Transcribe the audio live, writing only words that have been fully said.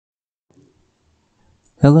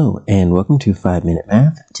Hello and welcome to 5-Minute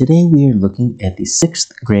Math. Today we are looking at the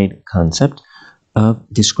 6th grade concept of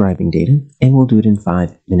describing data, and we'll do it in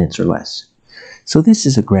 5 minutes or less. So this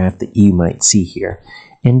is a graph that you might see here,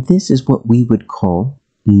 and this is what we would call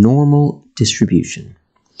normal distribution.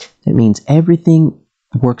 That means everything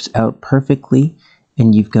works out perfectly,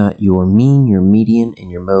 and you've got your mean, your median,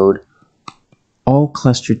 and your mode all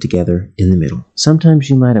clustered together in the middle.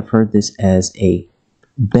 Sometimes you might have heard this as a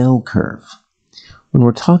bell curve. When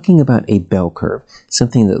we're talking about a bell curve,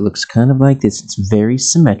 something that looks kind of like this, it's very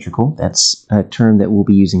symmetrical. That's a term that we'll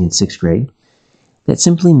be using in 6th grade. That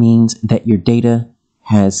simply means that your data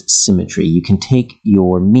has symmetry. You can take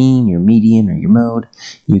your mean, your median, or your mode.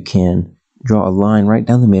 You can draw a line right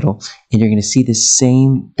down the middle, and you're going to see the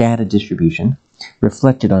same data distribution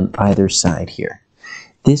reflected on either side here.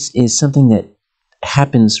 This is something that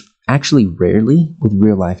happens actually rarely with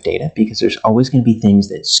real-life data, because there's always going to be things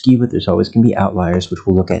that skew it. There's always going to be outliers, which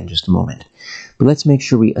we'll look at in just a moment. But let's make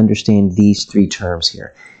sure we understand these three terms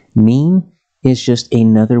here. Mean is just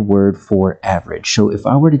another word for average. So if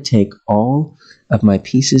I were to take all of my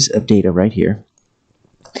pieces of data right here,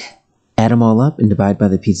 add them all up and divide by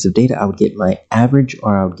the pieces of data, I would get my average,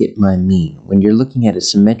 or I would get my mean. When you're looking at a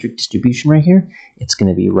symmetric distribution right here, it's going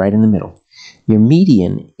to be right in the middle. Your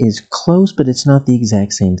median is close, but it's not the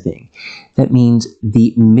exact same thing. That means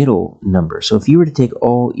the middle number. So if you were to take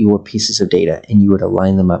all your pieces of data and you were to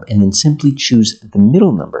line them up and then simply choose the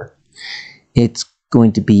middle number, it's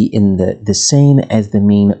going to be in the same as the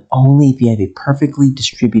mean, only if you have a perfectly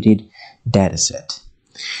distributed data set.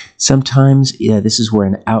 Sometimes this is where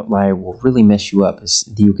an outlier will really mess you up.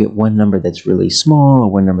 You'll get one number that's really small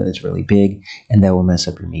or one number that's really big, and that will mess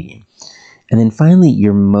up your median. And then finally,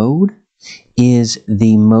 your mode is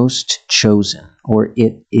the most chosen, or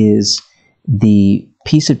it is the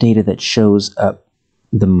piece of data that shows up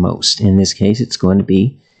the most. In this case, it's going to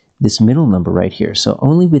be this middle number right here. So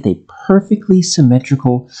only with a perfectly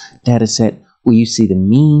symmetrical data set will you see the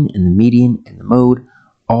mean and the median and the mode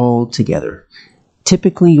all together.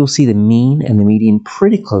 Typically, you'll see the mean and the median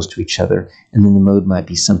pretty close to each other, and then the mode might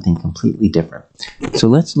be something completely different. So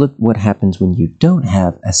let's look what happens when you don't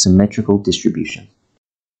have a symmetrical distribution.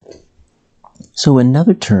 So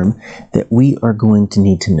another term that we are going to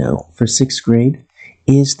need to know for 6th grade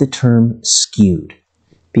is the term skewed,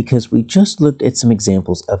 because we just looked at some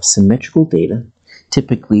examples of symmetrical data,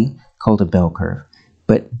 typically called a bell curve.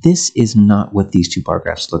 But this is not what these two bar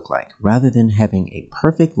graphs look like. Rather than having a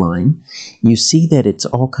perfect line, you see that it's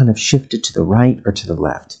all kind of shifted to the right or to the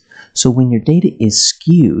left. So when your data is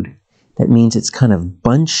skewed, that means it's kind of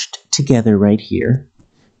bunched together right here.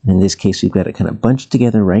 And in this case, we've got it kind of bunched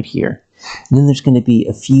together right here. And then there's going to be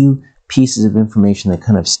a few pieces of information that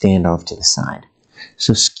kind of stand off to the side.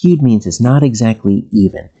 So skewed means it's not exactly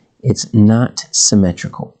even. It's not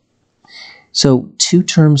symmetrical. So two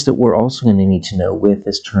terms that we're also going to need to know with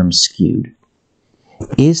this term skewed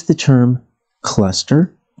is the term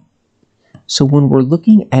cluster. So when we're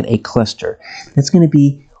looking at a cluster, that's going to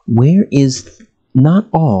be where is, not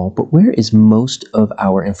all, but where is most of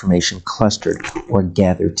our information clustered or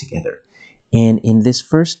gathered together. And in this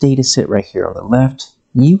first data set right here on the left,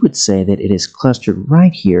 you would say that it is clustered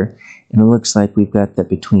right here, and it looks like we've got that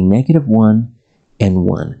between -1 and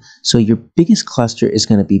 1. So your biggest cluster is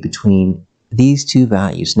going to be between these two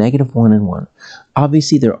values, -1 and 1.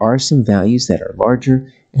 Obviously, there are some values that are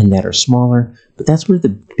larger and that are smaller, but that's where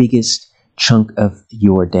the biggest chunk of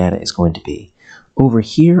your data is going to be. Over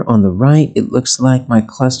here on the right, it looks like my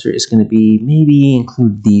cluster is going to be, maybe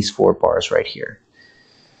include these 4 bars right here.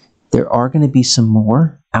 There are going to be some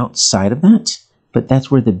more outside of that, but that's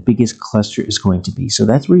where the biggest cluster is going to be. So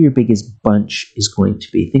that's where your biggest bunch is going to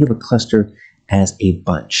be. Think of a cluster as a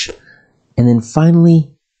bunch. And then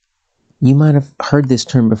finally, you might have heard this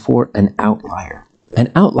term before, an outlier. An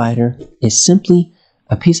outlier is simply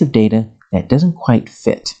a piece of data that doesn't quite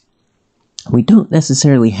fit. We don't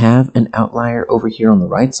necessarily have an outlier over here on the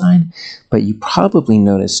right side, but you probably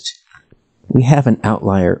noticed we have an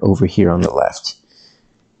outlier over here on the left.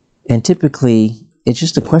 And typically, it's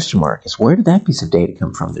just a question mark. It's where did that piece of data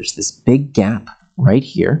come from? There's this big gap right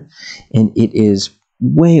here, and it is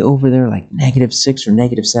way over there, like -6 or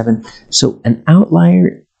 -7. So an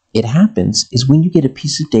outlier, it happens, is when you get a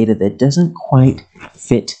piece of data that doesn't quite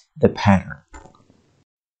fit the pattern.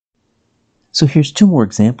 So here's 2 more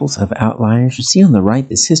examples of outliers. You see on the right,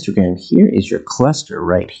 this histogram here is your cluster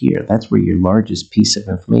right here. That's where your largest piece of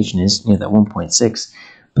information is, near that 1.6.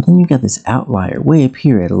 But then you've got this outlier way up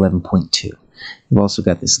here at 11.2. You've also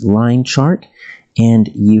got this line chart, and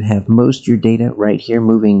you have most of your data right here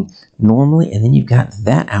moving normally, and then you've got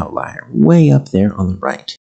that outlier way up there on the right.